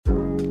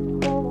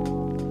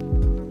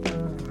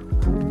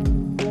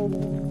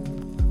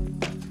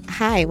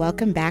Hi,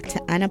 welcome back to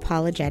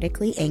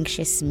Unapologetically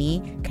Anxious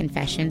Me,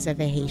 Confessions of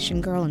a Haitian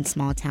Girl in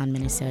Small Town,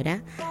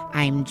 Minnesota.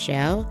 I'm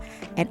Jo,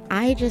 and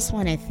I just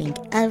want to thank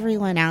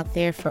everyone out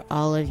there for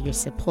all of your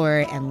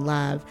support and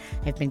love.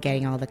 I've been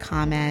getting all the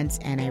comments,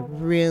 and I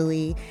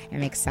really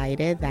am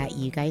excited that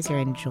you guys are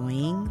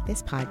enjoying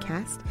this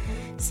podcast.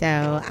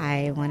 So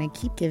I want to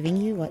keep giving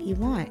you what you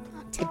want.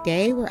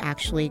 Today, we're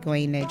actually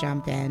going to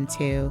jump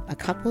into a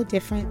couple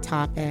different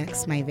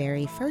topics. My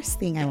very first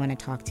thing I want to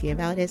talk to you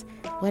about is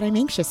what I'm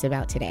anxious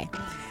about today.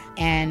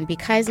 And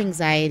because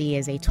anxiety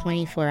is a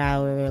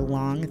 24-hour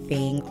long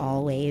thing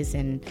always,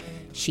 and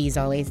she's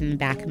always in the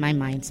back of my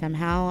mind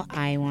somehow,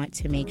 I want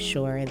to make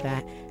sure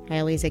that I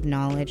always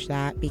acknowledge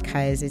that,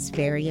 because it's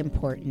very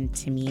important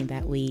to me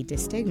that we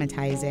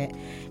destigmatize it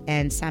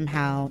and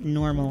somehow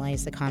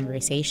normalize the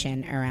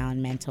conversation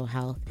around mental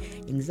health,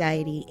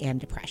 anxiety, and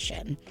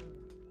depression.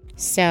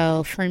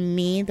 So for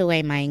me, the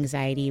way my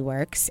anxiety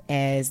works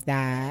is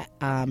that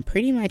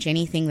pretty much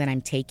anything that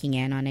I'm taking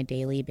in on a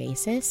daily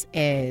basis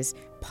is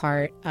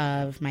part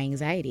of my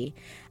anxiety.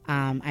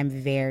 I'm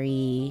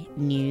very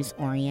news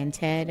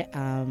oriented.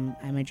 I'm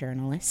a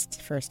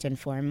journalist first and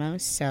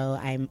foremost, so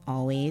I'm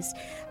always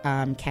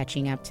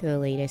catching up to the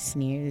latest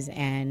news,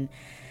 and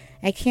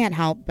I can't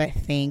help but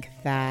think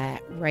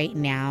that right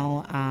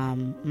now,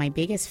 my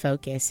biggest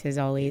focus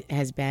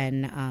has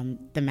been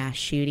the mass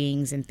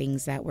shootings and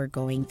things that we're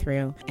going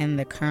through and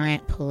the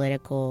current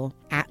political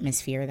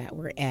atmosphere that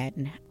we're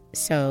in.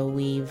 So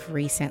we've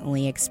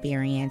recently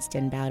experienced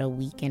in about a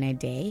week and a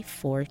day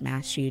 4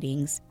 mass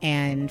shootings.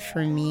 And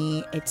for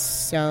me, it's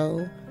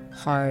so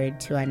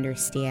hard to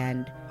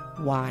understand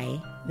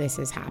why this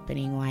is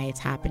happening, why it's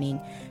happening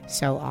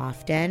so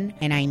often.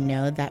 And I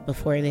know that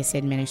before this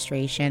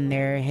administration,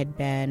 there had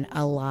been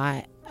a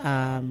lot.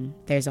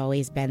 There's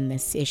always been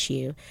this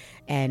issue,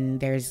 and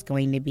there's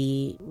going to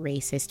be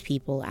racist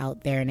people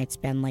out there, and it's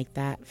been like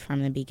that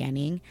from the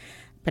beginning.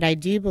 But I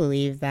do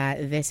believe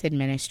that this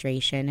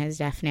administration has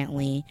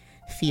definitely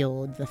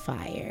fueled the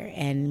fire,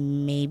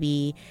 and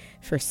maybe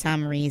for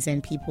some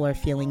reason people are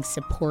feeling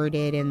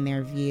supported in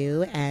their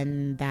view,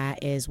 and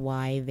that is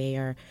why they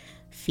are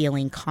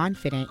feeling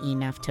confident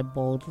enough to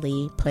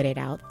boldly put it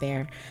out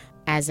there.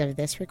 As of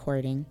this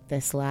recording,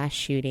 this last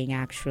shooting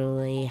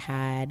actually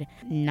had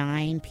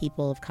 9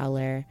 people of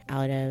color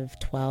out of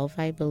 12,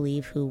 I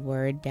believe, who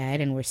were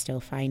dead, and we're still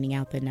finding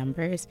out the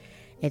numbers.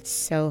 It's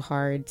so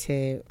hard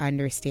to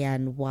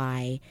understand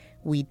why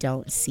we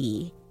don't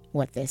see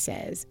what this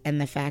is.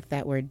 And the fact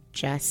that we're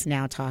just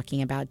now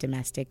talking about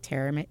domestic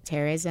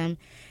terrorism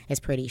is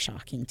pretty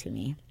shocking to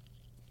me.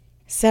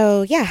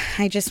 So, yeah,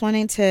 I just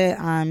wanted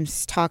to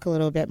talk a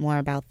little bit more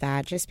about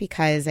that, just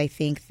because I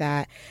think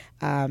that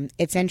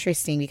it's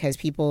interesting, because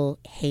people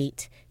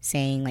hate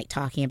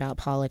talking about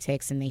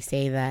politics, and they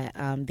say that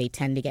they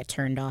tend to get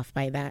turned off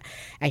by that.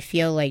 I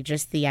feel like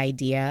just the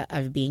idea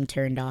of being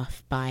turned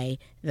off by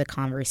the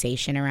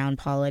conversation around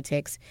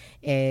politics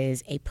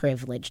is a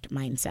privileged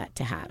mindset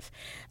to have.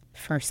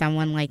 For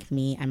someone like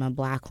me, I'm a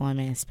Black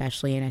woman,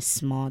 especially in a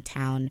small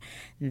town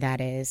that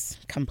is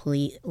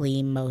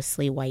completely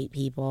mostly white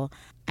people.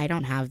 I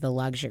don't have the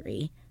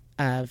luxury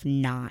of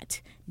not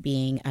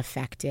being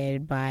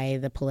affected by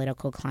the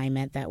political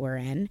climate that we're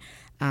in.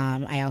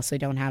 I also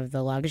don't have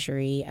the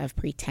luxury of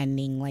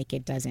pretending like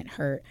it doesn't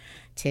hurt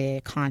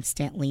to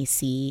constantly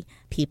see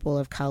people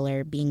of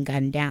color being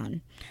gunned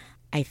down.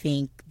 I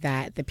think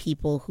that the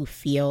people who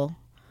feel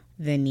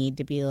the need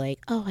to be like,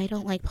 oh, I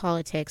don't like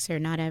politics, or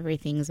not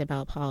everything's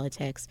about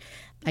politics.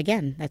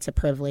 Again, that's a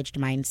privileged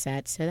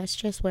mindset. So that's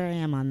just where I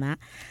am on that.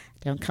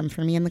 Don't come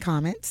for me in the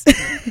comments.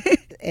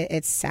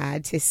 It's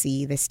sad to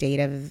see the state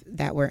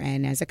that we're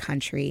in as a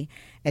country.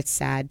 It's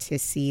sad to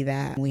see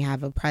that we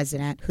have a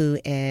president who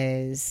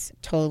is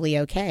totally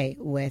okay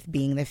with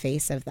being the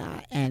face of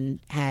that and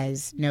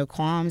has no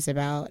qualms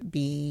about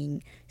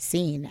being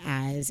seen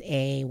as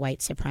a white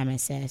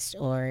supremacist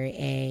or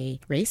a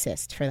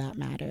racist, for that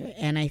matter.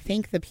 And I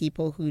think the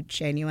people who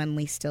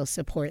genuinely still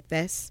support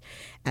this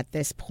at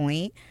this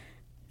point,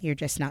 you're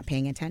just not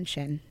paying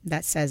attention.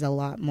 That says a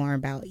lot more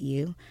about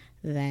you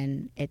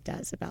than it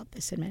does about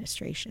this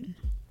administration.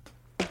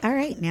 All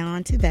right, now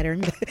on to bigger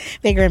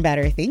and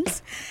better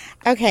things.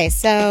 Okay,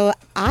 so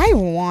I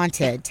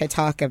wanted to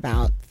talk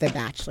about The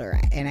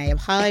Bachelorette, and I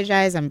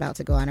apologize. I'm about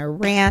to go on a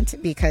rant,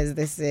 because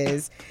this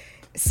is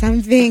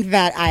something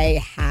that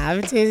I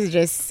have to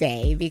just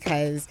say,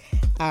 because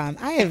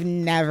I have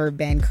never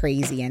been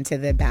crazy into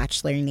the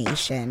Bachelor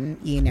Nation,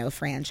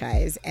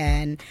 franchise.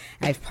 And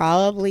I've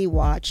probably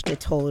watched a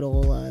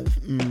total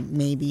of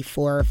maybe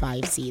 4 or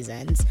 5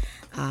 seasons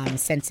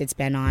since it's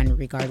been on,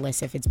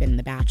 regardless if it's been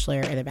The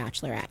Bachelor or The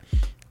Bachelorette.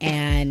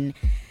 And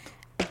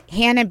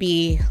Hannah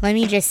B, let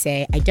me just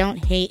say, I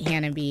don't hate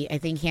Hannah B. I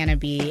think Hannah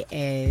B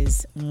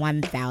is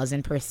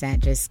 1000%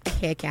 just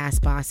kick-ass,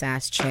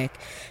 boss-ass chick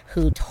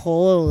who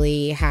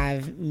totally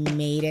have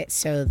made it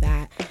so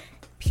that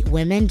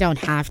women don't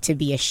have to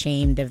be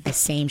ashamed of the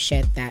same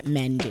shit that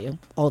men do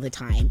all the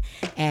time.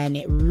 And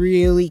it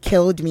really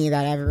killed me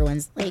that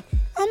everyone's like,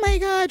 oh my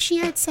God, she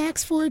had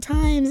sex 4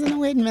 times in a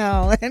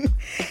windmill.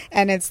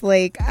 And it's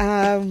like,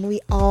 we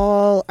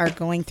all are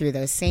going through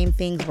those same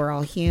things. We're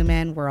all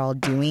human. We're all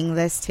doing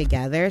this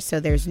together. So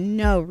there's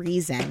no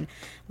reason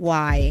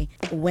why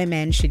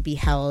women should be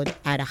held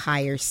at a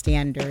higher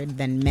standard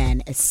than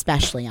men,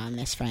 especially on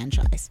this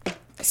franchise.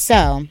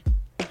 So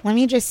let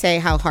me just say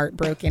how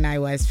heartbroken I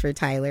was for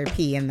Tyler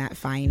P in that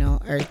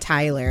final, or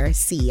Tyler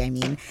C,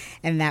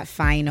 in that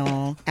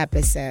final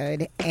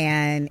episode.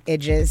 And it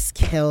just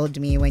killed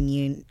me when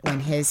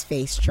his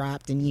face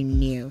dropped and you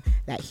knew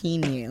that he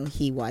knew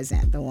he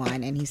wasn't the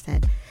one. And he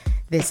said,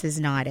 "This is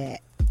not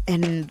it."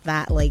 And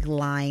that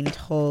line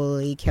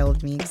totally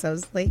killed me, because I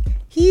was like,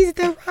 he's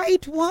the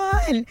right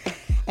one.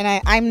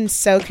 And I'm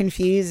so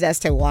confused as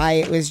to why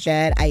it was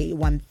Jed. I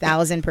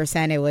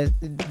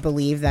 1000%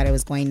 believed that it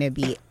was going to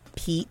be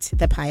Pete,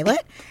 the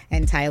pilot,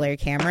 and Tyler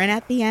Cameron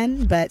at the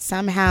end. But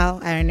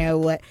somehow, I don't know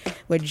what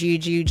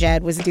Juju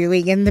Jed was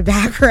doing in the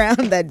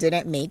background that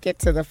didn't make it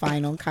to the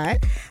final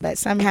cut. But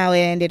somehow it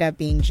ended up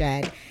being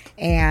Jed.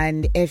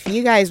 And if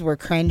you guys were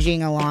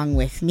cringing along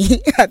with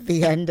me at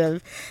the end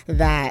of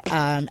that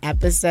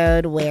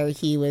episode where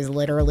he was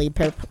literally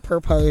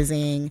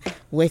proposing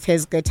with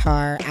his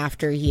guitar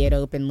after he had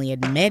openly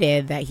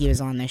admitted that he was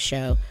on the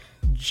show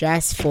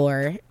just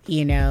for,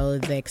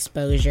 the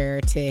exposure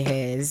to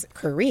his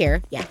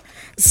career. Yeah.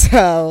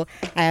 So,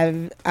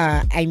 when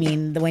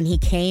he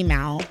came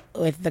out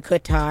with the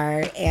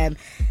guitar, and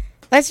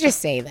let's just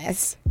say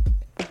this.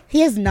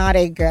 He is not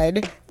a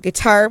good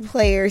guitar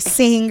player,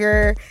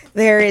 singer.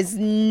 There is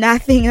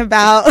nothing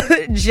about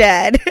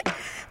Jed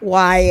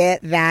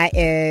Wyatt that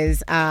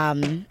is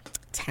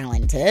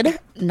talented.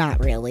 Not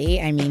really.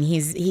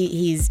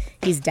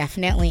 He's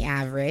definitely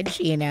average,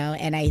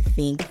 and I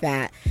think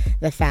that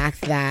the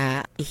fact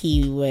that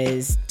he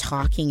was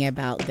talking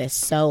about this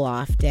so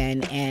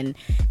often and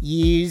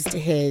used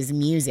his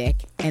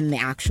music in the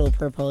actual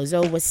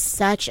proposal was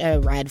such a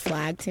red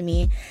flag to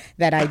me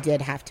that I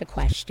did have to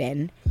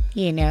question,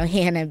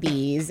 Hannah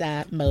B's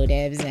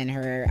motives and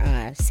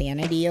her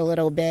sanity a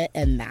little bit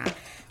and that.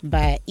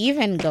 But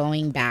even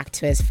going back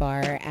to as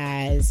far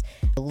as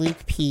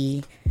Luke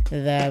P.,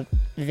 the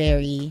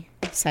very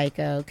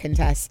psycho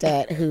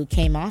contestant who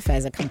came off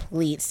as a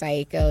complete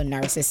psycho,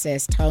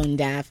 narcissist, tone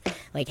deaf,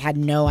 had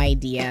no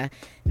idea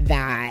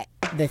that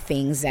the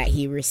things that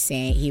he was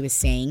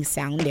saying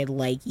sounded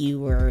like you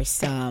were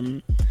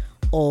some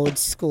old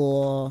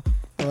school,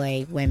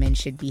 women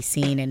should be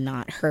seen and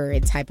not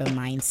heard type of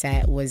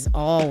mindset, was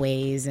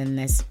always in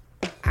this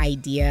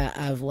idea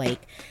of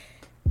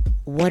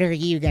what are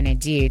you gonna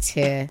do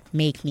to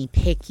make me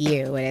pick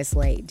you? And it's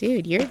like,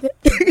 dude,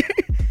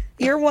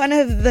 you're one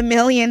of the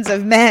millions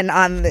of men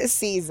on this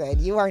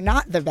season. You are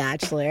not the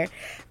Bachelor.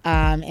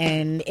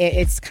 And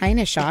it's kind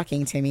of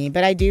shocking to me,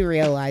 but I do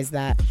realize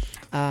that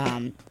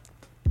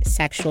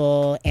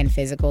sexual and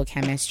physical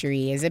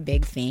chemistry is a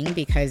big thing,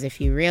 because if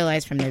you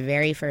realize from the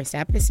very first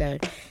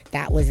episode,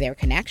 that was their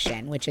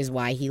connection, which is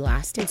why he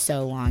lasted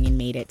so long and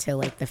made it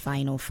to the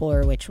final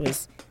 4, which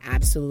was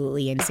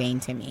absolutely insane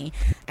to me.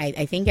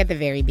 I think at the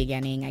very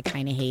beginning, I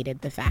kind of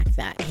hated the fact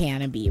that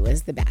Hannah B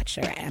was the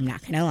Bachelorette. I'm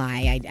not gonna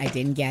lie, I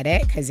didn't get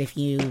it, because if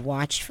you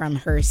watched from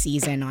her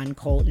season on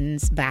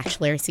Colton's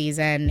Bachelor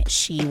season,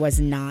 she was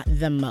not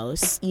the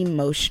most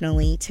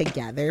emotionally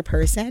together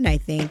person. I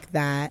think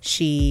that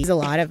she's a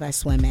lot of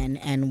us women,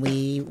 and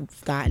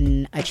we've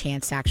gotten a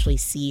chance to actually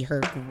see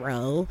her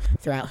grow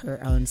throughout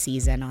her own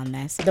season on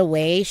this. The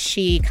way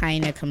she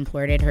kind of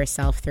comported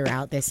herself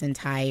throughout this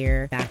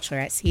entire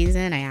Bachelorette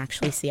season, I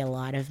actually see a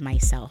lot of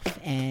myself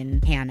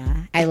in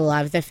Hannah. I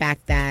love the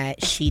fact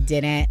that she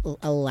didn't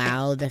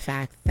allow the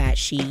fact that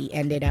she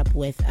ended up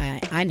with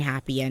an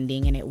unhappy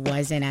ending, and it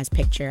wasn't as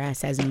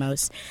picturesque as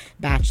most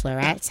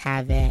Bachelorettes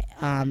have it.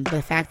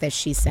 The fact that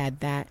she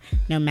said that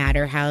no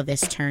matter how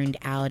this turned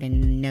out,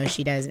 and no,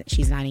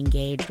 she's not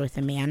engaged with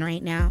a man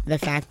right now, the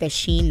fact that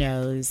she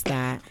knows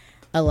that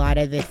a lot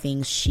of the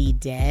things she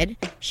did,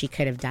 she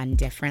could have done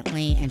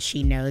differently, and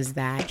she knows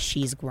that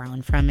she's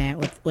grown from it,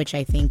 which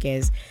I think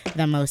is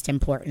the most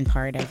important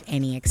part of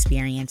any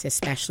experience,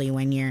 especially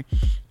when you're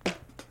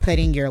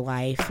putting your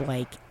life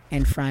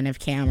in front of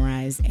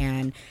cameras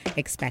and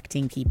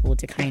expecting people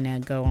to kind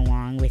of go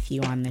along with you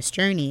on this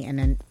journey, and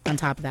then on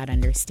top of that,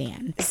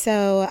 understand.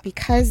 So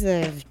because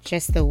of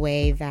just the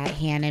way that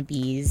Hannah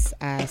B's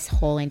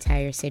whole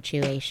entire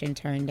situation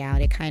turned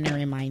out, it kind of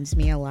reminds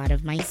me a lot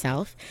of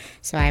myself.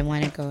 So I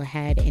want to go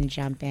ahead and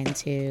jump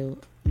into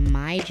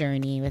my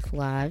journey with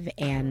love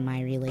and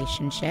my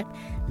relationship,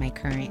 my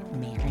current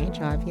marriage,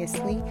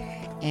 obviously.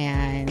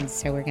 And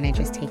so we're going to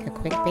just take a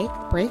quick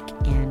break,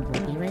 and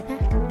we'll be right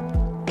back.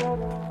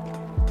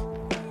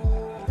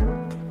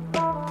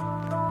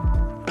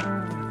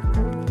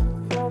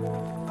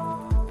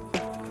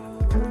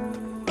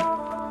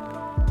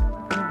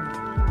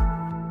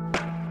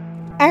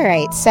 All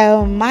right,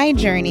 so my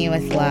journey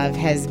with love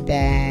has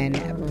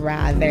been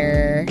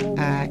rather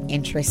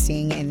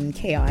interesting and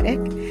chaotic.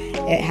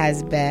 It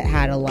has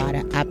had a lot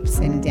of ups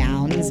and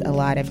downs, a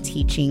lot of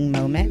teaching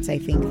moments. I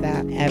think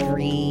that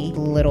every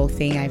little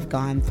thing I've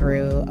gone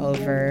through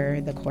over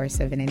the course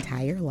of an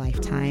entire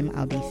lifetime,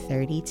 I'll be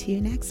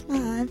 32 next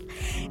month,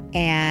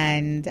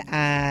 and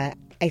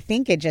I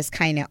think it just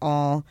kind of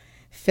all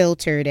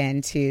filtered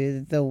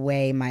into the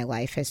way my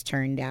life has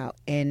turned out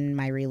in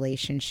my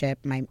relationship,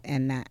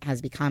 and that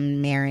has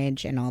become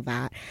marriage and all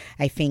that.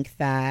 I think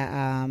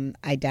that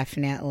I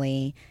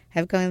definitely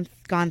have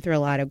gone through a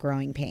lot of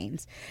growing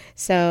pains.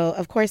 So,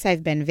 of course,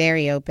 I've been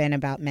very open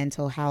about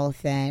mental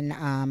health and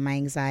my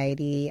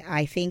anxiety.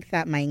 I think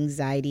that my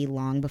anxiety,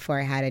 long before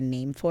I had a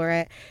name for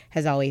it,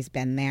 has always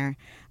been there.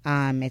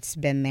 It's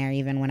been there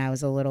even when I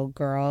was a little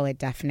girl. It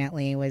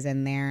definitely was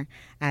in there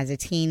as a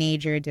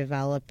teenager,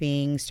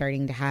 developing,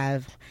 starting to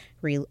have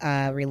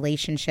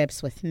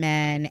relationships with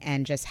men,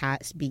 and just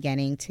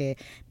beginning to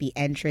be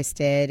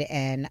interested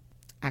in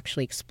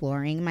actually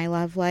exploring my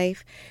love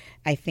life.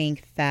 I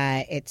think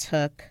that it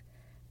took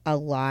a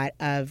lot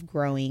of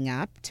growing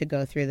up to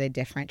go through the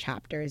different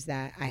chapters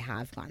that I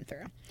have gone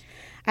through.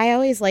 I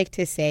always like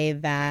to say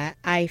that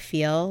I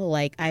feel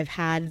like I've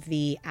had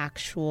the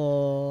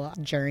actual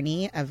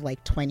journey of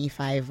like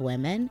 25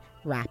 women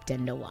wrapped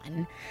into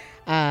one.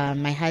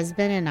 My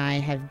husband and I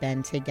have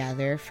been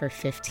together for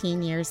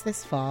 15 years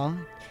this fall,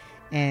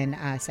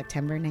 and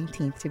September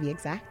 19th to be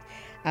exact.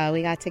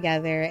 We got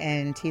together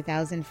in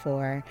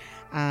 2004.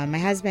 My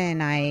husband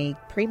and I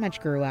pretty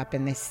much grew up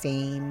in the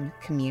same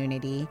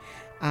community.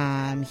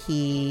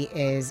 He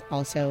is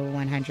also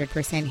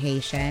 100%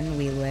 Haitian.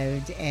 We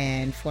lived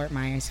in Fort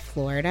Myers,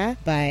 Florida,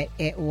 but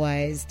it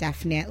was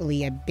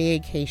definitely a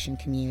big Haitian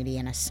community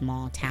in a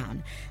small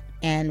town.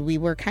 And we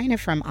were kind of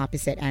from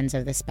opposite ends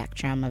of the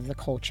spectrum of the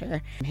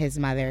culture. His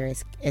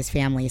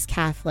family is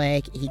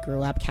Catholic. He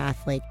grew up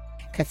Catholic.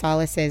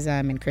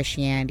 Catholicism and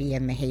Christianity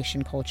and the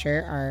Haitian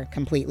culture are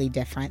completely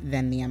different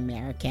than the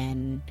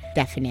American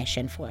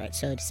definition for it,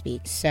 so to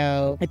speak.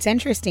 So it's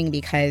interesting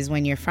because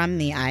when you're from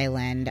the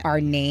island, our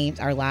names,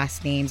 our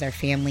last names, our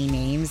family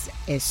names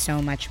is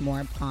so much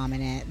more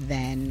prominent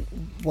than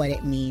what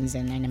it means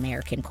in an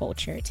American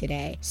culture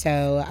today.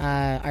 So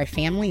our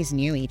families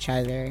knew each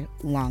other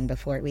long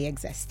before we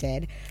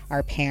existed.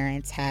 Our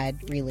parents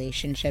had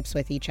relationships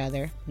with each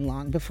other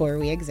long before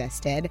we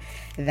existed,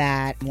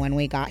 that when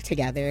we got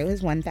together, it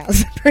was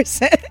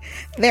 1000%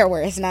 their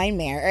worst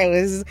nightmare. It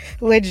was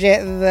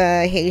legit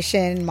the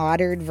Haitian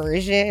modern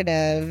version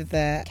of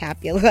the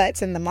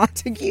Capulets and the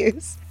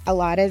Montagues. A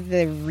lot of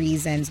the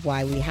reasons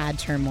why we had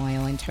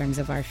turmoil in terms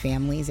of our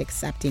families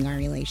accepting our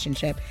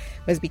relationship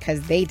was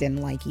because they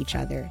didn't like each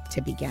other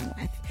to begin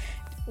with.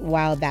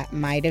 While that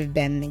might have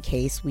been the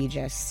case, we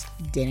just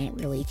didn't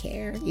really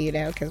care,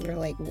 because we're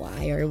like,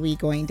 why are we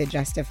going to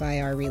justify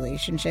our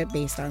relationship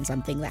based on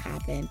something that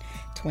happened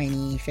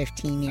 20,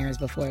 15 years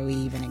before we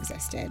even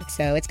existed?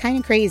 So it's kind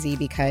of crazy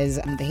because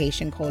the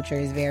Haitian culture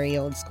is very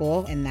old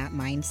school in that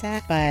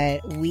mindset,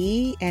 but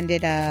we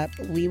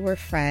were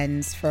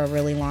friends for a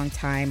really long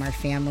time. Our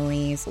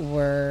families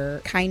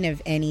were kind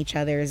of in each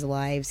other's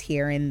lives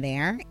here and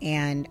there,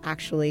 and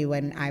actually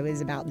when I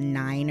was about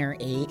 9 or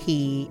 8,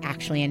 he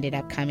actually ended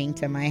up coming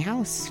to my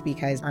house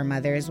because our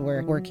mothers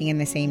were working in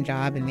the same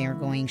job and they were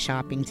going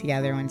shopping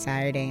together on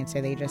Saturday, and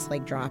so they just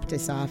dropped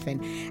us off,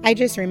 and I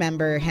just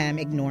remember him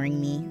ignoring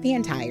me the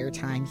entire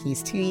time.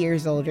 He's 2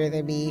 years older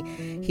than me.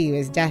 He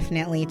was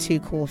definitely too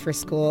cool for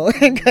school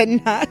and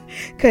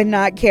could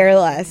not care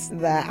less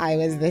that I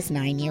was this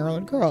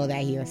 9-year-old girl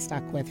that he was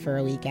stuck with for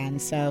a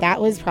weekend. So that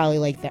was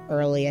probably the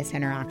earliest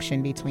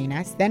interaction between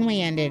us. Then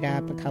we ended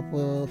up a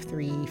couple of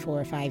 3,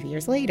 4, 5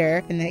 years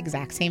later in the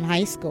exact same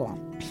high school.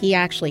 He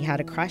actually had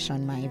a crush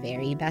on my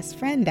very best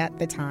friend at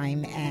the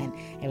time, and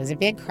it was a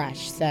big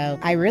crush. So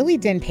I really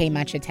didn't pay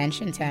much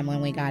attention to him when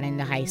we got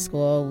into high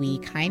school. We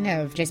kind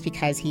of, just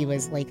because he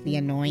was the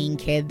annoying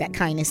kid that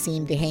kind of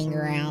seemed to hang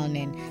around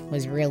and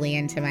was really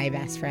into my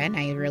best friend,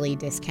 I really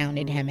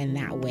discounted him in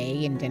that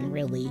way and didn't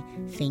really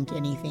think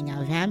anything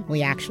of him.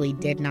 We actually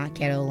did not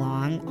get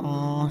along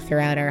all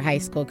throughout our high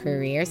school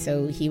career.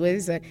 So he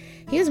was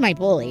my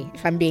bully,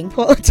 if I'm being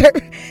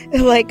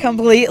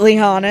completely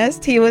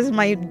honest. He was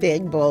my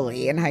big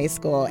bully in high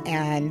school,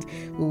 and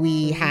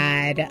we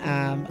had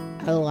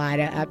a lot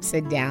of ups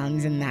and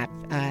downs in that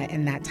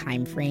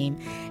time frame.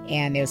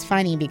 And it was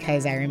funny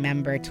because I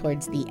remember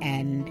towards the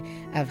end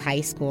of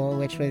high school,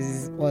 which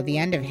was, the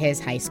end of his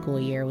high school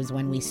year, was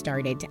when we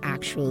started to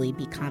actually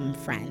become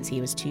friends. He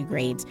was 2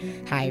 grades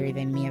higher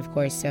than me, of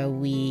course, so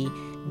we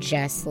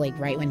just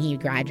right when he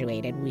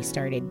graduated, we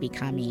started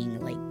becoming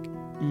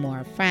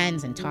more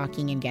friends and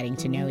talking and getting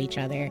to know each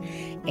other.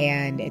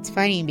 And it's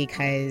funny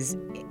because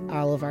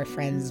all of our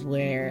friends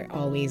were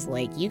always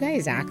like, you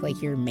guys act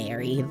like you're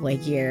married,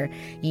 like you're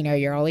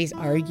always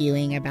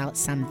arguing about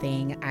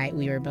something.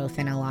 We were both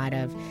in a lot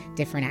of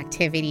different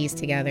activities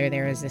together.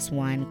 There was this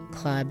one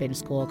club in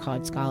school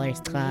called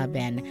Scholars Club,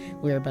 and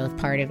we were both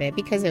part of it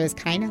because it was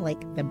kind of like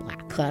the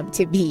Black club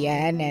to be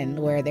in, and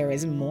where there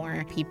was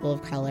more people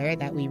of color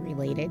that we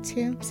related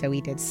to. So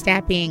we did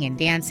stepping and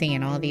dancing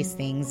and all these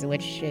things,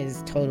 which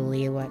is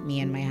totally what me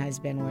and my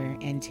husband were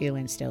into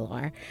and still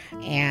are.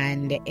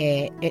 And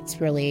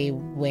it's really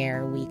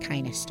where we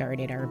kind of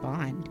started our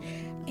bond.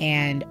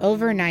 And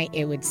overnight,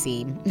 it would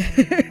seem,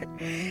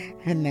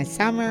 in the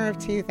summer of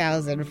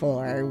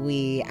 2004,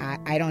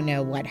 I don't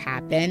know what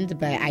happened,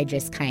 but I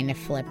just kind of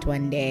flipped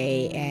one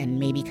day, and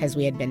maybe because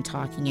we had been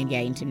talking and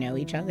getting to know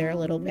each other a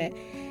little bit,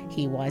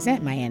 he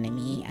wasn't my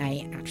enemy.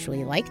 I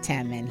actually liked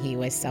him, and he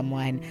was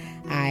someone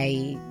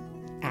I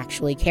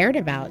actually cared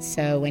about.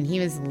 So when he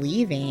was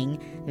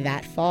leaving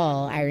that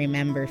fall, I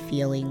remember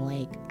feeling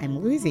like I'm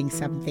losing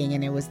something,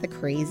 and it was the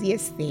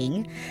craziest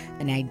thing,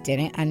 and I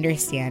didn't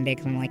understand it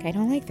because I'm like, I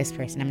don't like this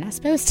person. I'm not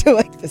supposed to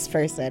like this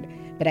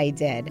person, but I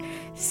did.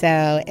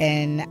 So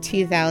in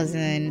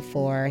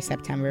 2004,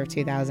 September of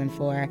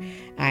 2004,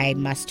 I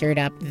mustered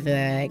up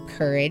the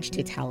courage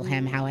to tell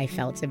him how I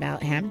felt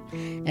about him,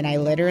 and I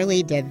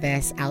literally did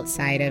this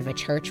outside of a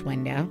church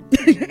window.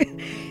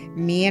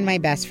 Me and my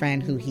best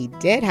friend, who he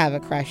did have a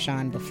crush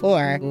on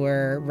before,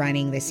 were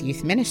running this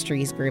youth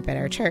ministries group at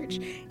our church.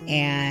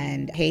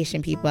 And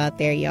Haitian people out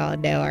there, y'all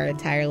know our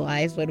entire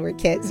lives when we're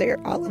kids are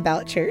all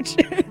about church.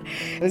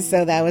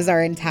 So that was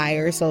our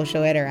entire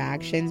social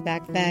interactions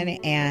back then.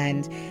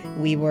 And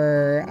we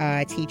were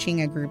teaching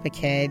a group of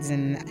kids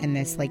in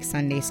this like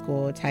Sunday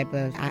school type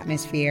of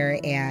atmosphere.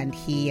 And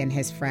he and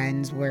his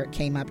friends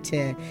came up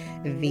to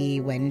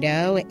the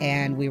window,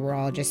 and we were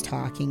all just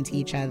talking to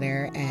each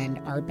other, and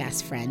our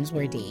best friends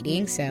were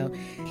dating. So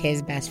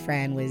his best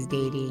friend was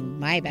dating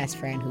my best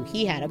friend, who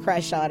he had a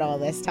crush on all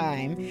this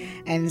time.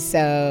 And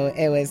so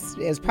it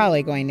was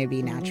probably going to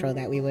be natural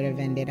that we would have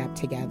ended up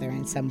together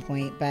at some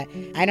point. But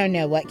I don't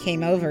know what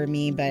came over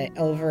me, but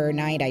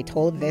overnight I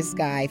told this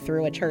guy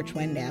through a church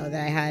window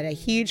that I had a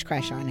huge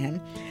crush on him.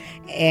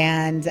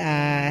 And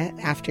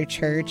after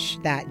church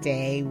that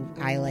day,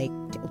 I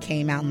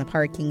came out in the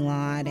parking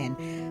lot, and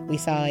we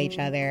saw each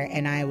other,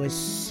 and I was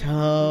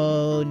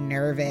so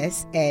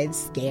nervous and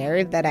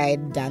scared that I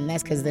had done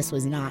this, because this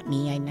was not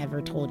me. I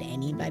never told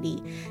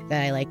anybody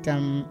that I liked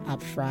him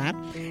up front.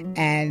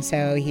 And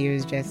so he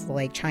was just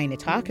like trying to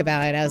talk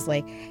about it. I was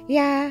like,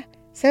 yeah,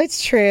 so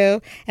it's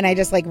true. And I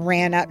just like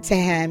ran up to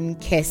him,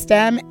 kissed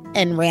him,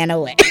 and ran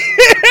away.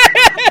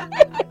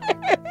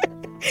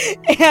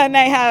 And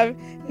I have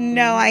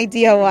no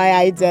idea why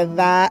I did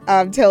that.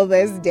 Till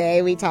this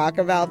day, we talk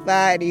about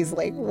that, and he's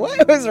like,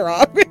 what was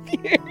wrong with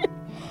you?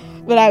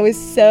 But I was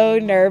so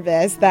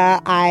nervous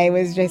that I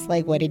was just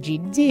like, what did you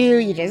do?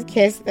 You just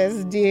kissed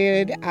this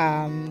dude.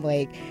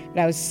 But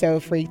I was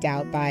so freaked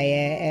out by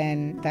it,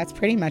 and that's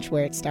pretty much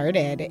where it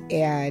started.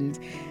 And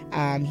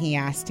he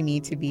asked me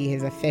to be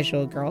his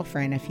official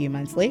girlfriend a few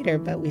months later,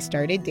 but we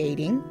started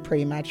dating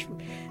pretty much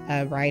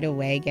right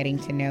away, getting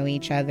to know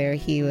each other.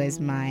 He was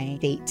my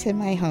date to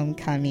my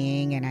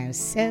homecoming, and I was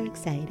so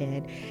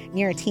excited.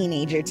 You're a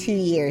teenager, 2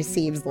 years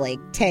seems like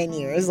 10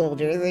 years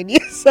older than you.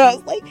 So I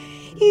was like,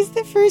 he's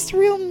the first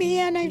real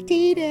man I've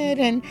dated.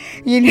 And,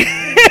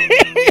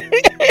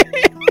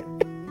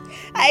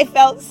 I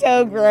felt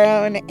so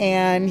grown,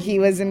 and he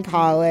was in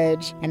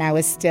college and I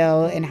was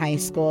still in high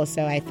school.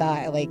 So I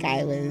thought like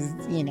I was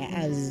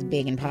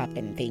big and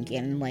poppin',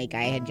 thinking like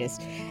I had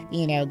just,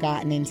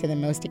 gotten into the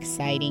most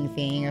exciting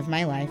thing of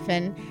my life.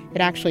 And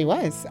it actually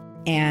was.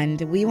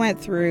 And we went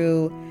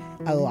through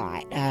a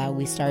lot.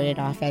 We started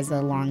off as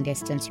a long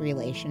distance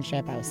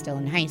relationship. I was still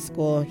in high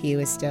school. He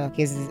was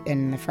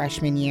in the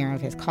freshman year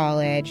of his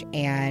college,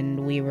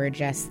 and we were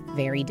just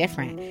very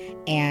different.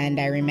 And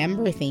I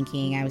remember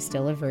thinking, I was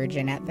still a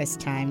virgin at this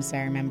time, so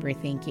I remember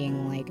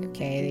thinking like,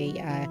 okay,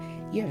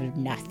 you have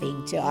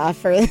nothing to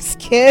offer this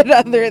kid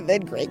other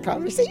than great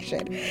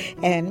conversation.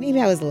 And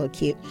maybe I was a little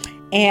cute.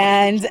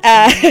 And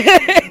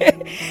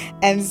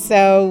and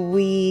so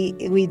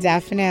we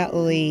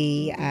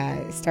definitely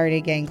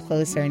started getting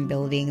closer and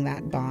building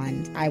that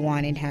bond. I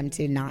wanted him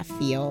to not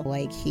feel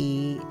like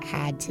he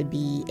had to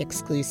be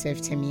exclusive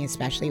to me,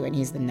 especially when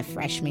he's in the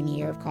freshman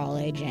year of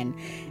college, and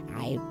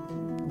I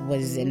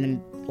was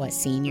in the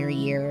senior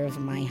year of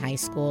my high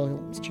school,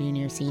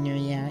 junior, senior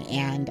year,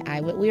 and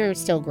we were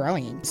still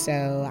growing.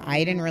 So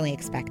I didn't really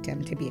expect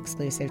him to be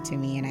exclusive to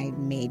me, and I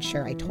made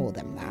sure I told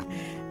him that.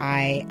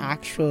 I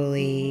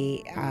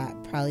actually,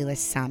 probably the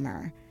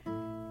summer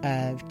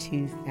of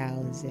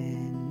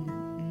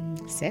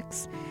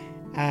 2006,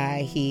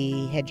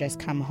 he had just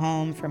come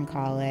home from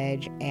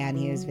college, and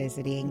he was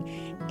visiting,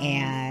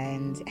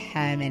 and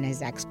him and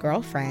his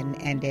ex-girlfriend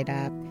ended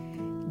up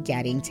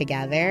getting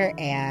together,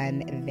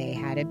 and they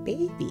had a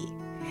baby.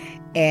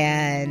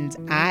 And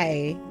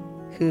I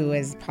who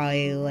was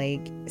probably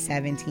like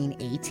 17,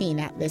 18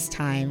 at this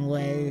time,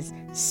 was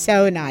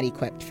so not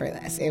equipped for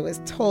this. It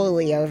was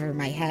totally over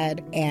my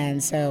head.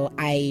 And so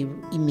I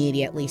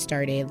immediately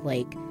started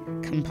like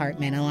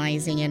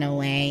compartmentalizing in a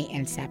way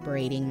and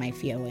separating my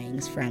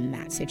feelings from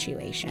that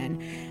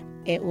situation.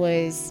 It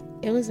was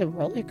a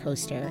roller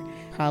coaster.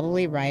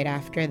 Probably right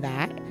after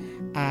that,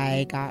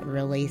 I got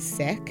really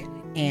sick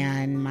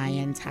and my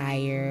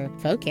entire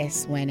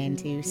focus went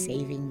into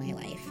saving my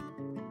life.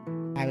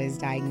 I was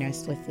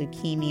diagnosed with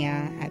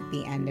leukemia at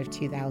the end of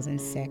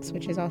 2006,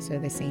 which is also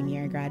the same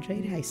year I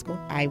graduated high school.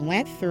 I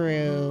went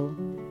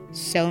through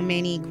so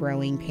many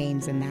growing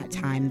pains in that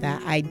time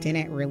that I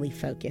didn't really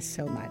focus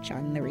so much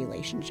on the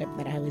relationship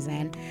that I was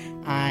in.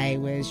 I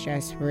was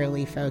just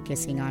really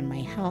focusing on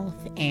my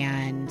health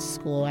and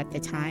school at the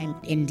time.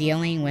 In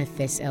dealing with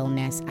this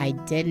illness, I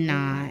did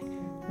not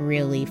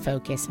really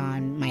focus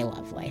on my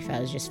love life. I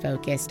was just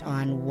focused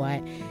on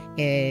what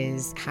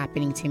is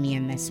happening to me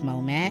in this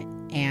moment.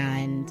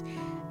 And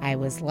I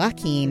was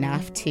lucky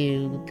enough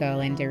to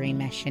go into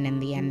remission in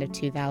the end of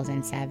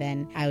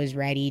 2007. I was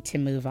ready to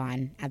move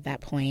on. At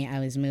that point, I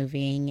was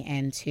moving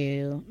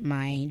into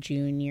my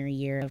junior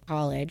year of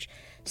college.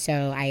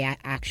 So I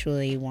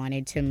actually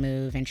wanted to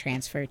move and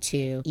transfer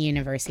to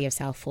University of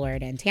South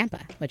Florida in Tampa,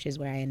 which is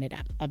where I ended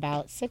up.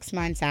 About 6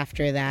 months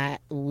after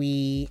that,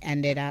 we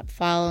ended up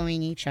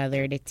following each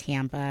other to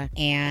Tampa,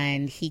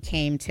 and he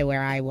came to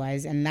where I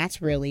was, and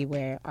that's really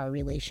where our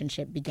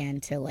relationship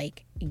began to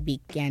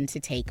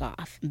take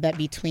off. But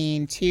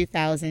between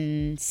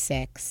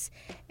 2006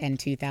 and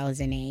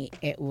 2008,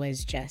 it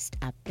was just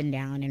up and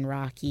down and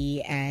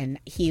rocky, and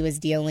he was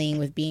dealing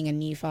with being a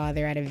new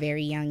father at a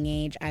very young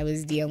age. I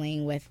was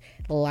dealing with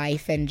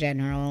life in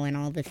general and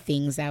all the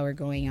things that were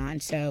going on.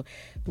 So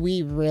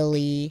we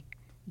really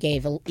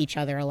gave each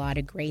other a lot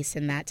of grace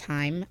in that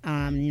time.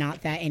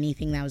 Not that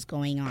anything that was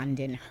going on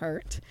didn't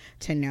hurt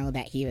to know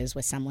that he was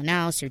with someone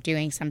else or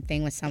doing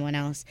something with someone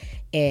else.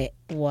 It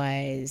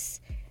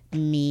was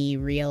me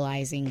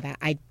realizing that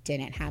I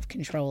didn't have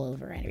control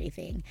over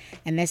everything.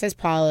 And this is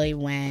probably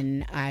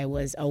when I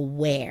was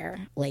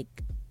aware,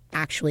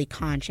 actually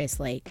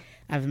conscious,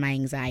 of my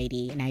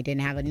anxiety. And I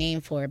didn't have a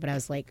name for it, but I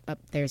was like, oh,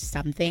 there's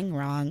something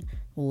wrong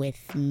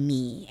with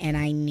me. And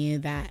I knew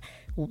that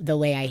the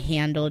way I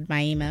handled my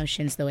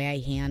emotions, the way I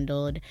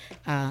handled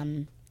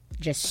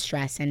just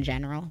stress in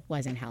general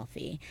wasn't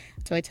healthy.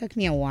 So it took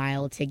me a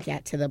while to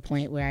get to the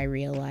point where I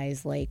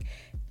realized,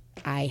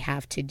 I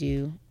have to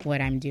do what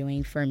I'm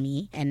doing for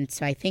me. And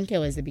so I think it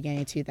was the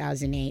beginning of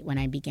 2008 when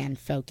I began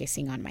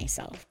focusing on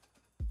myself.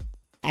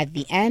 At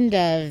the end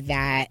of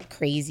that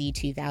crazy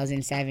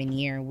 2007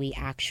 year, we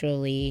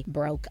actually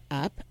broke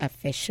up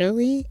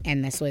officially.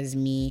 And this was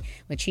me,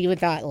 which you would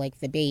thought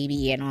the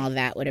baby and all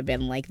that would have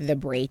been the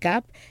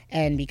breakup.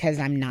 And because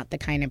I'm not the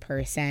kind of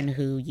person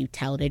who you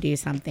tell to do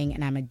something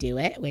and I'm going to do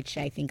it, which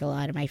I think a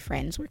lot of my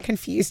friends were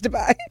confused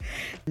by.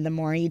 The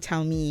more you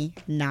tell me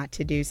not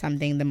to do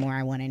something, the more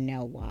I want to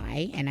know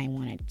why. And I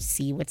want to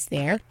see what's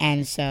there.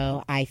 And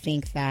so I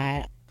think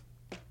that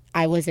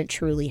I wasn't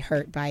truly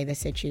hurt by the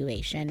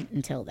situation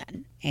until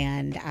then.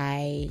 And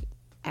I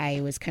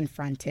was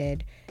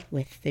confronted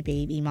with the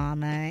baby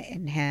mama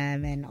and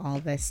him and all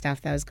the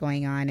stuff that was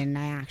going on. And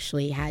I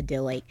actually had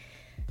to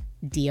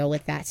deal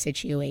with that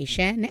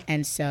situation.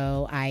 And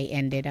so I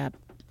ended up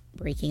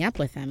breaking up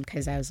with him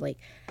because I was like,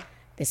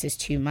 this is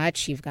too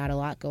much. You've got a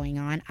lot going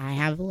on. I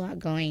have a lot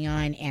going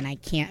on, and I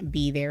can't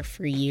be there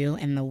for you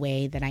in the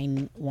way that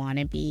I want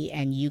to be,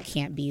 and you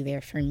can't be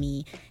there for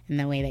me in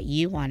the way that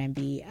you want to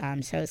be.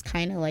 So it's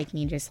kind of like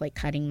me just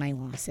cutting my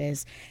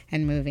losses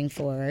and moving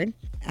forward.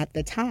 At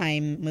the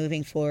time,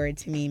 moving forward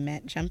to me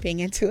meant jumping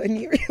into a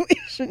new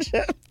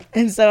relationship.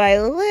 And so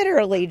I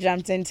literally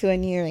jumped into a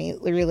new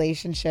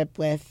relationship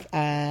with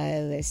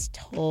this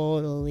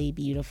totally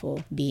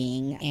beautiful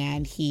being,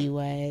 and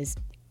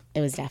it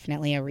was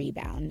definitely a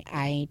rebound.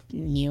 I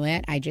knew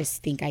it. I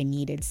just think I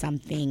needed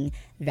something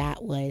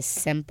that was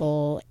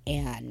simple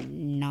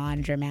and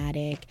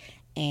non-dramatic.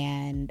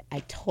 And I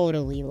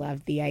totally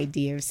loved the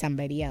idea of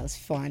somebody else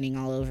fawning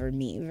all over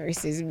me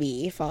versus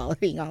me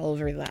falling all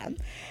over them.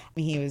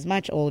 He was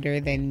much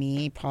older than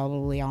me,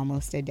 probably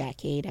almost a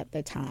decade at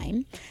the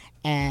time.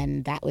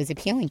 And that was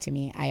appealing to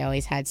me. I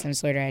always had some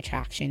sort of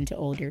attraction to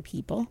older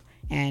people.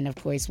 And of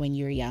course, when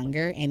you're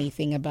younger,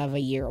 anything above a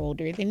year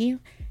older than you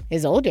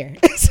is older.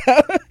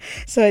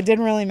 So it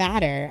didn't really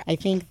matter. I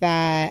think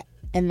that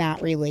in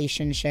that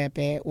relationship,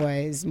 it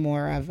was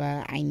more of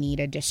I need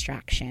a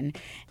distraction.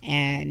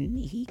 And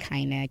he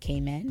kind of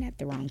came in at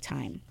the wrong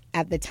time.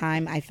 At the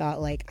time, I thought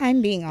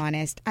I'm being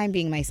honest. I'm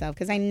being myself,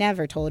 because I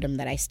never told him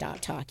that I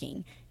stopped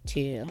talking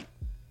to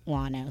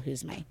Wano,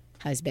 who's my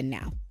husband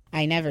now.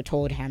 I never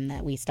told him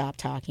that we stopped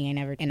talking.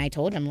 And I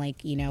told him,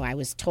 like, I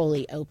was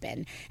totally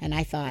open. And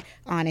I thought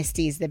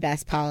honesty is the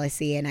best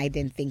policy. And I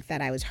didn't think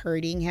that I was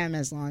hurting him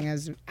as long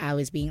as I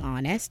was being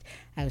honest.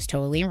 I was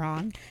totally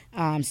wrong.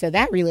 So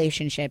that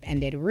relationship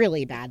ended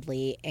really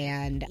badly.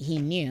 And he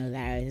knew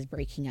that I was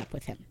breaking up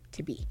with him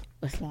to be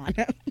with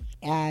Lana.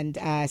 And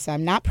so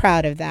I'm not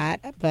proud of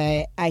that.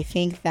 But I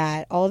think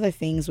that all the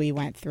things we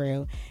went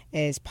through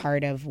is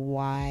part of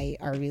why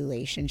our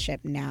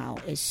relationship now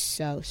is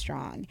so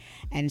strong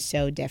and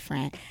so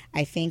different.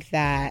 I think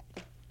that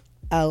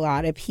a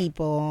lot of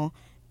people,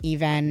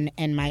 even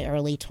in my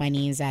early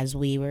 20s, as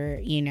we were,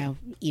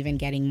 even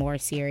getting more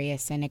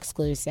serious and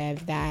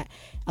exclusive, that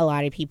a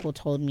lot of people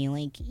told me,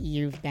 like,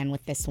 you've been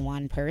with this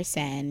one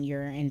person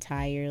your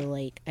entire,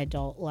 like,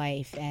 adult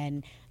life,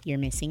 and you're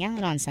missing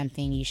out on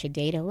something. You should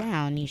date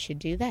around. You should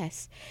do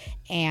this.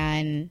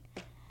 And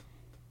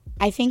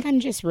I think I'm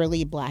just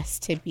really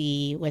blessed to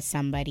be with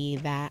somebody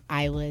that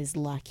I was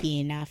lucky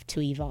enough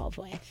to evolve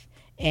with.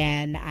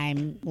 And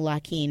I'm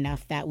lucky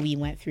enough that we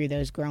went through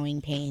those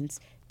growing pains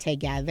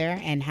together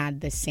and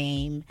had the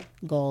same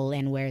goal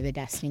and where the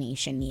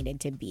destination needed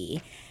to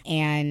be.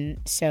 And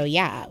so,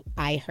 yeah,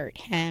 I hurt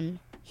him.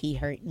 He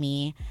hurt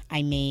me.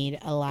 I made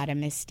a lot of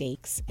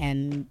mistakes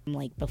and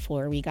like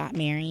before we got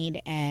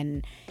married.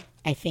 And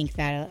I think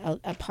that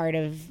a part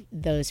of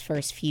those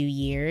first few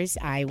years,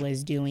 I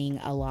was doing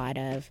a lot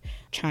of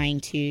trying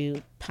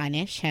to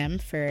punish him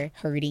for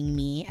hurting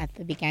me at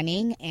the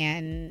beginning.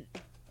 And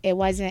it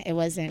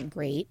wasn't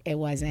great. It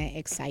wasn't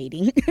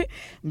exciting.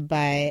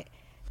 But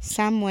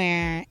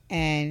somewhere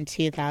in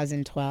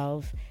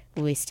 2012,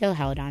 we still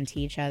held on to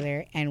each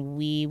other, and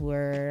we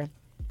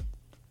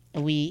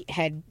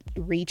had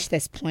reached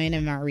this point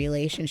in our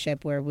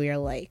relationship where we were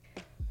like,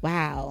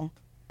 wow,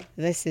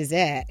 this is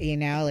it,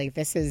 like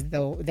this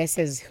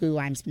is who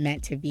I'm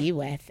meant to be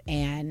with.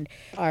 And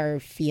our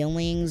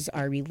feelings,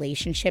 our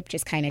relationship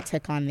just kind of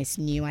took on this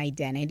new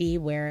identity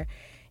where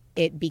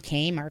it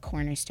became our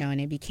cornerstone.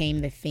 It became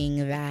the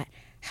thing that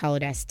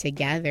held us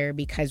together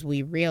because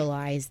we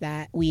realized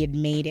that we had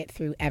made it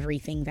through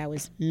everything that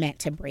was meant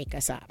to break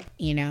us up,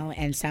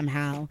 and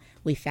somehow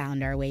we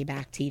found our way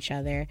back to each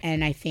other.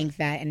 And I think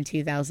that in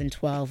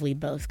 2012, we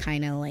both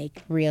kind of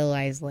like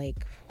realized,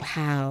 like,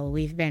 wow,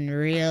 we've been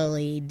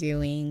really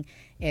doing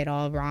it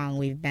all wrong.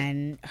 We've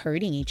been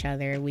hurting each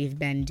other. We've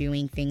been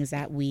doing things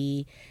that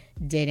we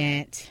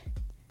didn't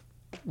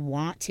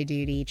want to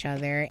do to each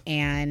other.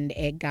 And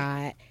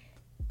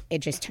it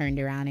just turned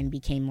around and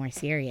became more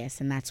serious.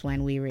 And that's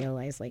when we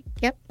realized, like,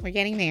 yep, we're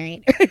getting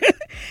married.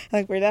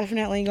 Like, we're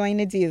definitely going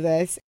to do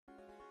this.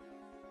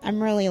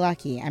 I'm really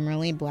lucky. I'm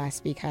really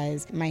blessed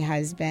because my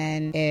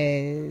husband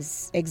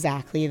is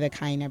exactly the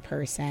kind of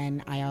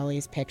person I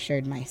always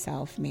pictured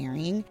myself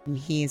marrying.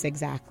 He's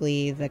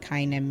exactly the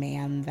kind of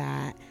man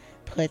that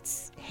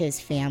puts his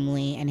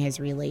family and his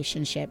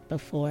relationship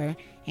before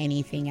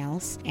anything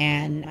else.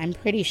 And I'm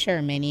pretty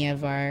sure many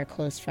of our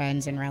close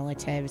friends and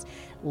relatives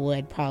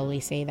would probably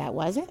say that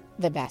wasn't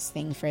the best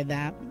thing for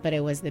them, but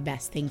it was the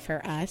best thing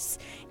for us.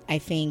 I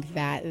think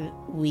that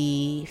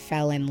we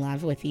fell in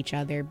love with each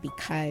other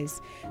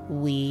because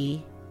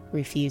we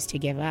refused to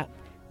give up.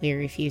 We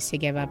refuse to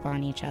give up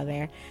on each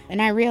other.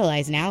 And I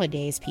realize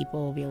nowadays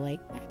people will be like,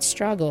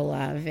 struggle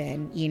love.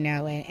 And,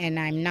 and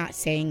I'm not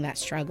saying that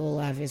struggle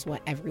love is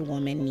what every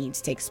woman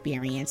needs to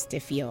experience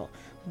to feel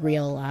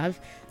real love.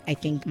 I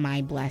think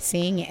my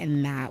blessing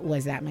in that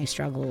was that my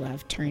struggle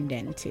love turned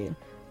into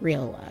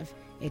real love.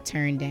 It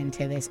turned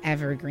into this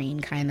evergreen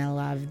kind of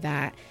love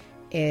that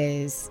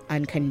is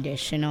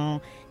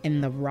unconditional in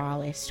the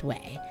rawest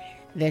way.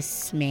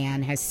 This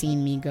man has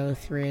seen me go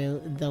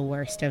through the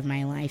worst of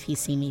my life.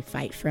 He's seen me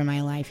fight for my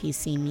life. He's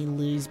seen me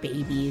lose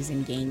babies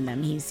and gain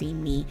them. He's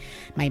seen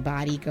my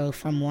body go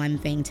from one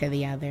thing to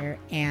the other.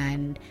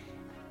 And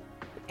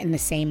the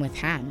same with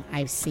him.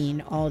 I've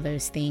seen all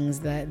those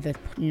things, the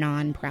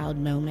non-proud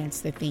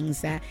moments, the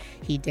things that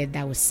he did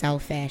that was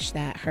selfish,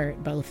 that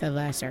hurt both of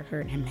us or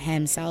hurt him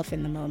himself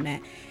in the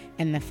moment.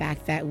 And the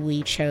fact that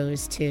we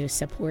chose to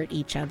support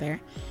each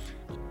other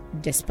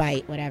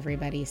despite what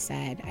everybody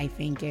said, I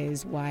think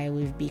is why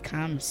we've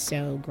become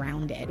so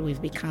grounded.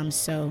 We've become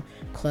so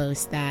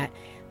close that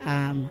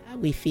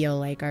we feel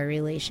like our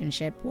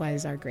relationship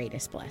was our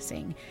greatest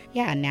blessing.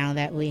 Yeah, now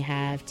that we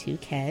have 2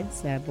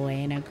 kids, a boy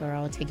and a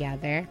girl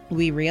together,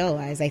 we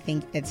realize, I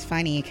think it's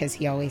funny because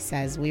he always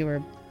says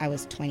I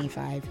was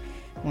 25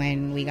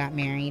 when we got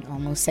married,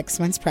 almost 6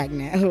 months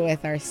pregnant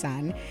with our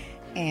son.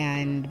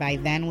 And by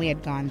then we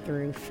had gone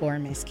through 4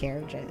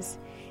 miscarriages.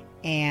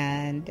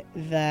 And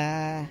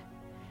the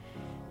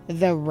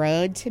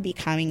road to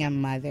becoming a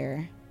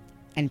mother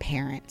and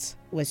parent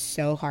was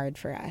so hard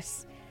for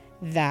us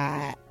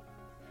that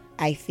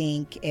I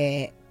think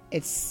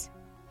it's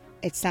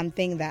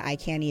something that I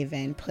can't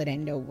even put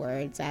into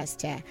words as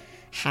to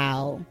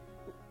how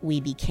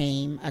we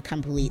became a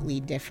completely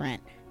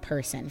different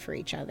person for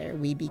each other.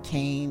 We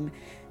became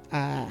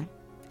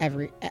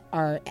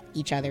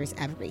each other's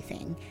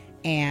everything.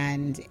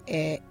 And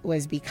it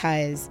was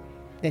because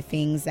the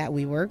things that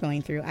we were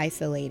going through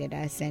isolated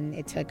us, and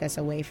it took us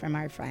away from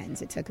our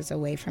friends. It took us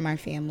away from our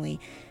family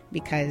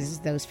because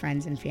those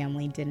friends and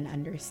family didn't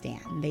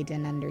understand. They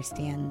didn't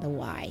understand the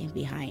why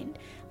behind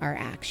our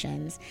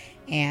actions.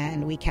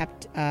 And we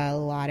kept a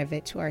lot of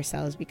it to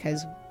ourselves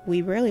because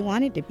we really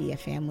wanted to be a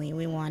family.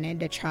 We wanted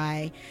to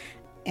try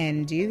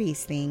and do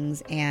these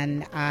things.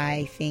 And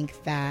I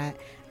think that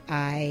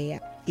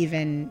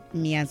even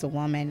me as a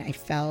woman, I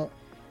felt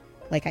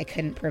like I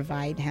couldn't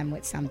provide him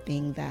with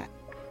something that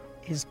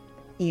is,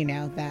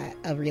 that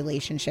a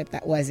relationship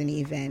that wasn't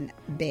even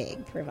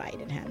big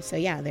provided him. So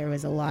yeah, there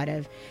was a lot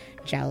of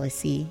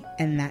jealousy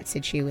in that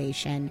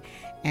situation.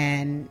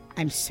 And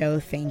I'm so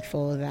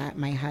thankful that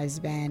my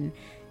husband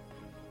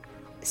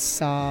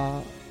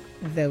saw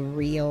the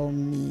real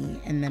me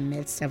in the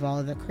midst of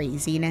all the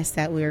craziness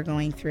that we were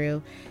going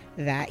through,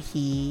 that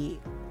he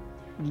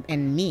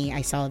and me,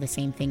 I saw the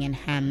same thing in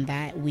him,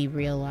 that we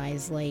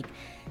realized like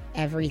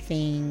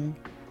everything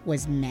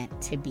was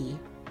meant to be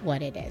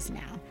what it is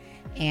now.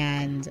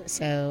 And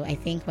so I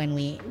think when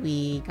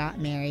we got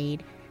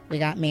married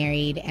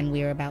and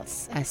we were about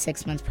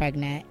 6 months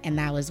pregnant, and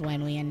that was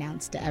when we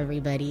announced to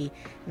everybody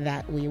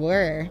that we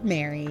were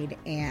married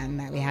and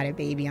that we had a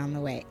baby on the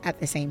way at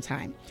the same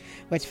time.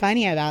 What's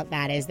funny about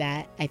that is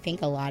that I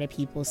think a lot of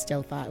people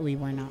still thought we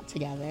were not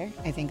together.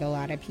 I think a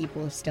lot of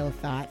people still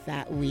thought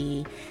that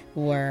we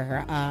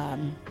were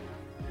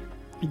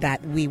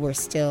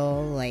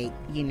still like,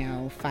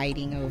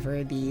 fighting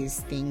over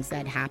these things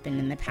that happened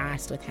in the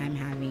past with him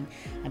having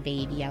a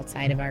baby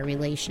outside of our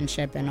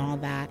relationship and all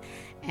that.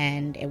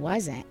 And it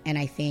wasn't. And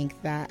I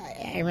think that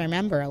I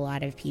remember a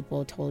lot of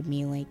people told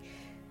me, like,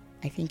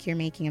 I think you're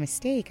making a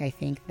mistake. I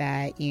think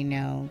that,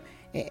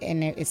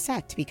 and it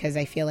sucked because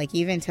I feel like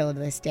even till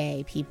this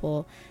day,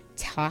 people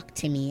talk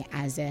to me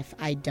as if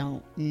I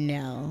don't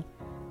know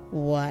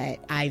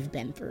what I've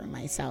been through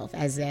myself,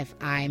 as if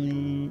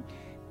I'm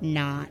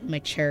not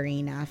mature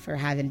enough or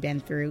haven't been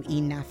through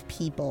enough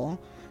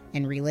people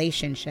and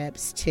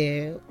relationships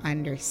to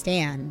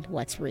understand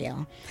what's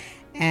real.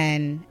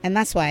 And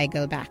that's why I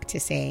go back to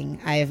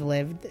saying I've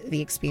lived the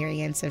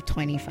experience of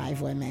 25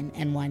 women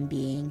and one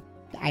being.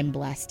 I'm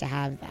blessed to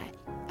have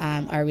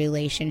that. Our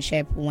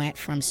relationship went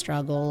from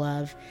struggle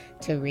love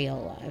to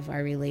real love.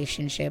 Our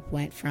relationship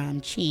went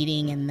from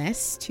cheating and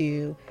this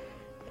to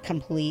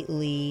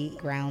completely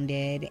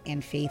grounded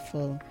and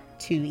faithful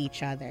to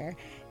each other.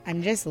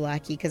 I'm just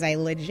lucky because I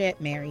legit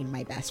married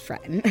my best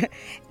friend.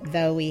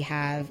 Though we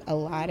have a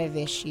lot of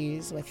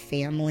issues with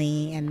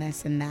family and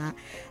this and that,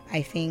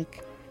 I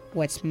think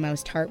what's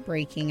most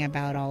heartbreaking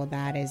about all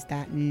that is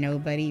that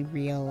nobody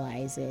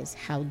realizes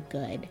how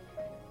good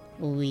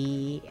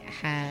we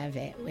have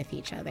it with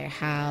each other,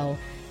 how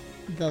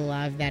the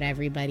love that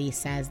everybody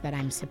says that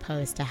I'm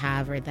supposed to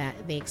have or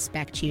that they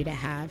expect you to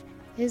have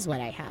is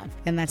what I have.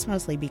 And that's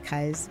mostly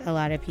because a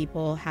lot of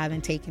people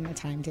haven't taken the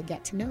time to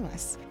get to know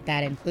us.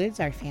 That includes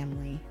our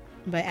family.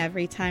 But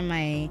every time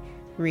I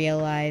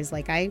realize,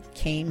 like, I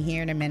came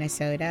here to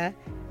Minnesota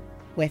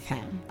with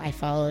him. I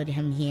followed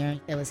him here.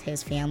 It was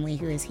his family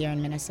who is here in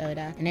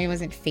Minnesota. And it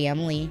wasn't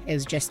family, it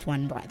was just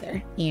one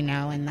brother,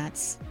 and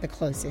that's the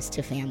closest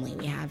to family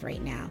we have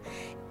right now.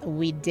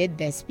 We did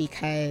this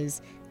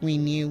because we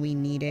knew we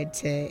needed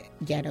to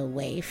get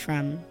away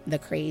from the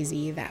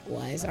crazy that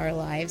was our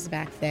lives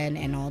back then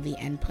and all the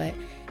input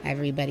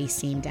everybody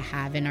seemed to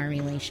have in our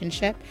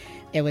relationship.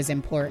 It was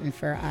important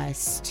for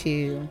us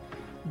to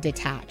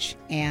detach.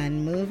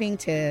 And moving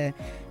to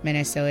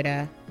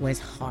Minnesota was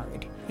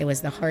hard. It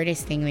was the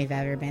hardest thing we've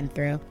ever been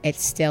through.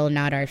 It's still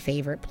not our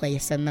favorite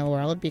place in the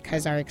world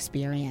because our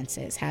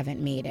experiences haven't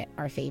made it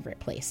our favorite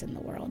place in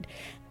the world.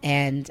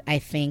 And I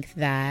think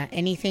that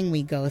anything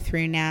we go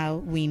through now,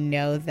 we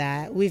know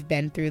that we've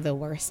been through the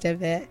worst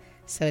of it.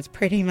 So it's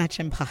pretty much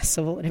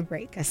impossible to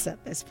break us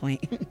at this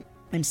point.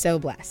 I'm so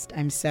blessed.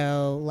 I'm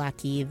so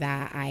lucky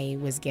that I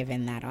was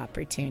given that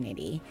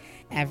opportunity.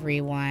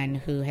 Everyone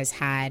who has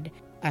had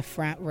a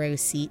front row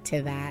seat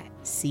to that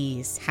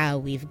sees how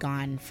we've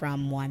gone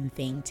from one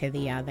thing to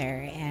the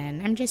other.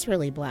 And I'm just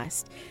really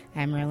blessed.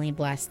 I'm really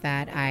blessed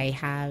that I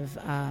have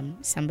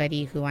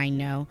somebody who I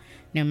know,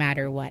 no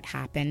matter what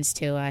happens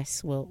to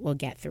us, will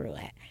get through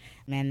it.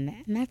 And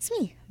that's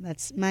me.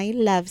 That's my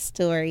love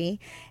story.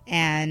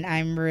 And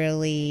I'm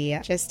really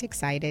just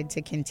excited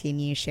to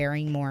continue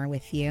sharing more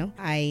with you.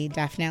 I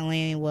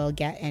definitely will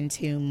get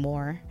into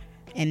more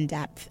in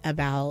depth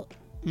about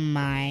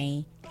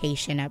my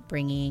Haitian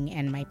upbringing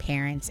and my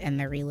parents and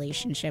their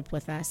relationship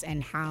with us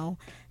and how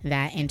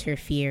that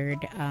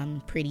interfered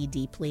pretty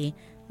deeply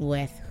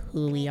with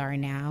who we are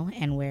now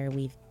and where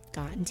we've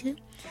gotten to.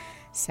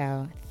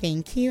 So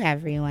thank you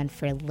everyone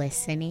for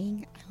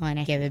listening. I I want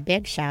to give a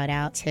big shout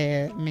out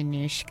to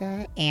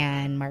Manushka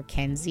and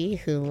Markenzie,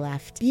 who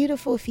left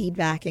beautiful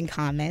feedback and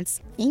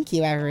comments. Thank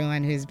you,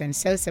 everyone who's been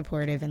so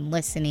supportive and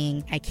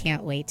listening. I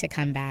can't wait to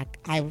come back.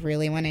 I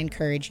really want to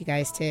encourage you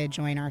guys to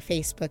join our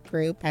Facebook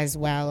group as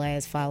well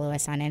as follow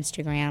us on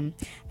Instagram.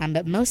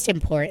 But most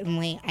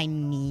importantly, I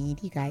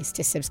need you guys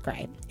to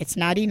subscribe. It's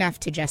not enough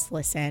to just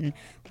listen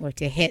or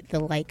to hit the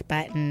like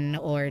button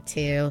or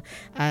to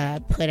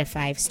put a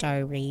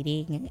 5-star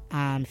rating.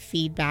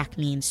 Feedback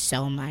means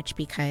so much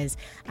because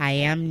I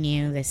am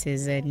new. This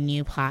is a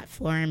new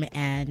platform,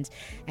 and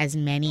as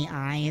many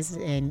eyes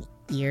and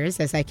ears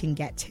as I can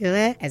get to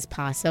it as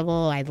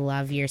possible. I'd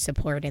love your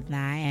support in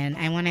that, and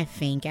I want to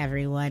thank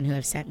everyone who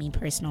have sent me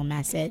personal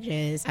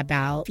messages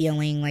about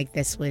feeling like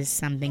this was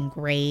something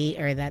great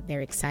or that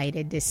they're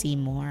excited to see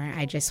more.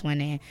 I just want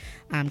to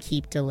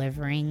keep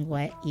delivering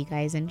what you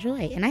guys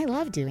enjoy, and I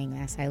love doing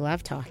this. I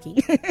love talking.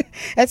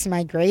 That's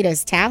my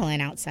greatest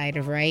talent outside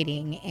of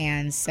writing,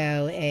 and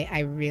so I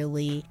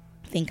really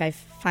think I've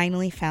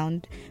finally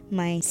found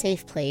my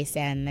safe place,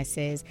 and this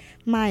is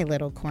my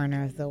little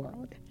corner of the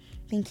world.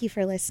 Thank you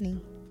for listening.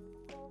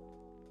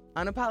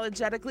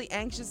 Unapologetically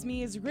Anxious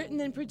Me is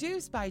written and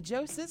produced by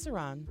Joe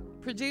Ciceron.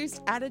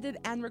 Produced, edited,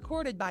 and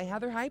recorded by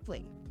Heather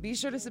Hypley. Be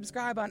sure to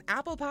subscribe on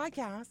Apple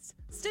Podcasts,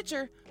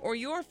 Stitcher, or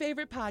your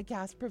favorite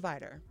podcast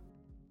provider.